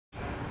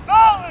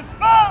Balance,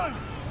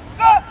 balance.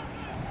 Set.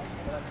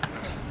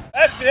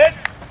 That's it.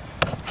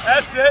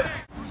 That's it.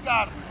 Who's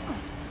got him?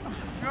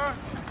 Good.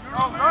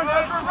 Oh, run,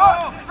 Ezra,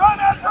 run. Run,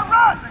 Ezra,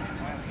 run.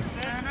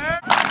 Stand there.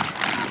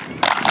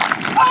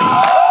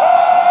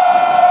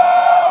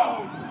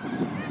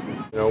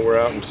 You know, we're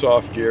out in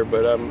soft gear,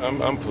 but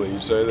I'm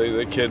pleased.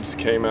 The kids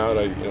came out.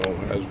 You know,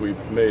 as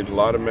we've made a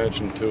lot of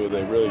mention to,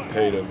 they really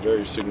paid a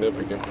very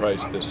significant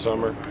price this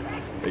summer.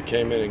 They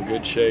came in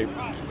good shape.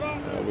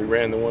 We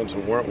ran the ones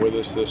that weren't with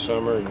us this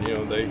summer, and you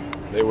know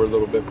they were a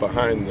little bit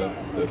behind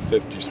the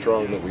 50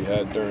 strong that we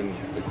had during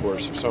the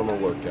course of summer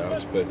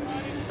workouts. But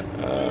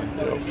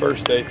you know,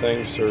 first day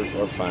things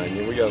are fine.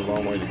 You know, we got a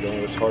long way to go.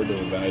 It's hard to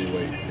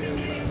evaluate,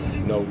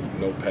 and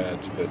no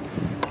pads, but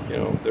you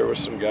know, there were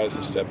some guys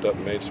that stepped up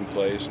and made some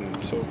plays,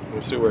 and so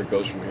we'll see where it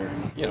goes from here.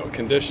 You know,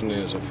 conditioning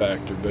is a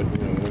factor, but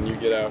you know, when you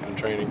get out in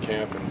training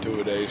camp and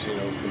two-a-days, you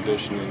know,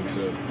 conditioning's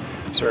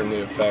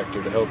certainly a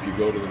factor to help you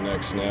go to the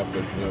next snap.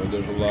 But you know,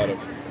 there's a lot of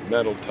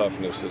mental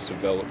toughness that's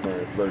developed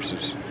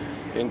versus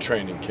in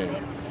training camp.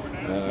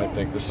 I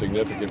think the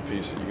significant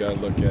piece that you got to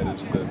look at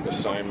is the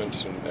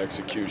assignments and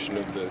execution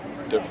of the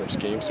different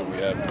schemes that we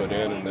have put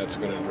in, and that's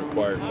going to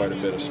require quite a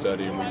bit of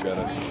study, and we've got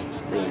to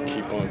really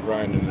keep on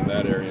grinding in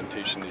that area and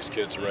teaching these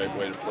kids the right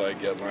way to play,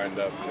 get lined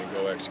up, and then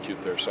go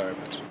execute their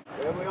assignments.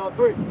 Family on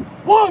three.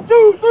 1,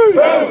 2, 3.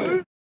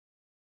 Family.